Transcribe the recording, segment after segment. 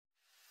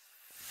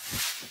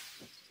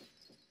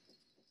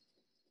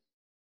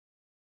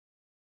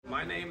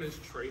my name is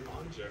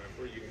Trevon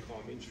Jenifer. You can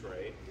call me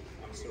Trey.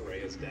 I'm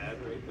Soraya's dad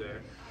right there.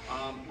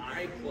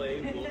 I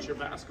play wheelchair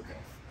basketball,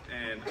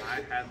 and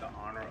I had the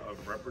honor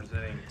of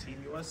representing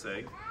Team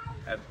USA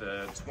at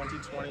the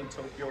 2020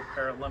 Tokyo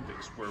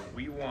Paralympics, where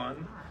we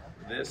won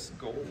this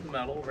gold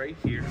medal right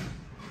here.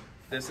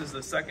 This is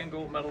the second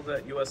gold medal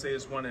that USA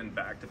has won in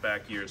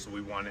back-to-back years. So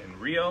we won it in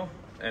Rio,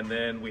 and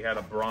then we had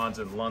a bronze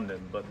in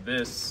London, but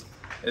this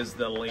is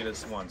the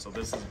latest one. So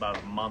this is about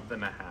a month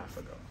and a half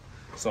ago.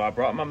 So I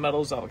brought my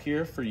medals out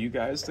here for you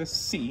guys to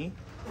see,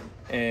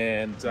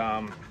 and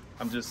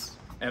I'm just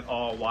at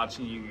awe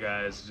watching you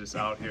guys just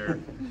out here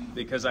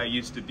because I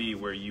used to be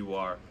where you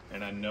are,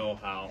 and I know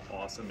how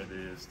awesome it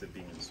is to be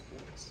in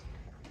sports.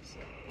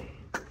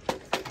 So.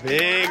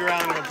 Big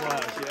round of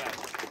applause,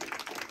 yes.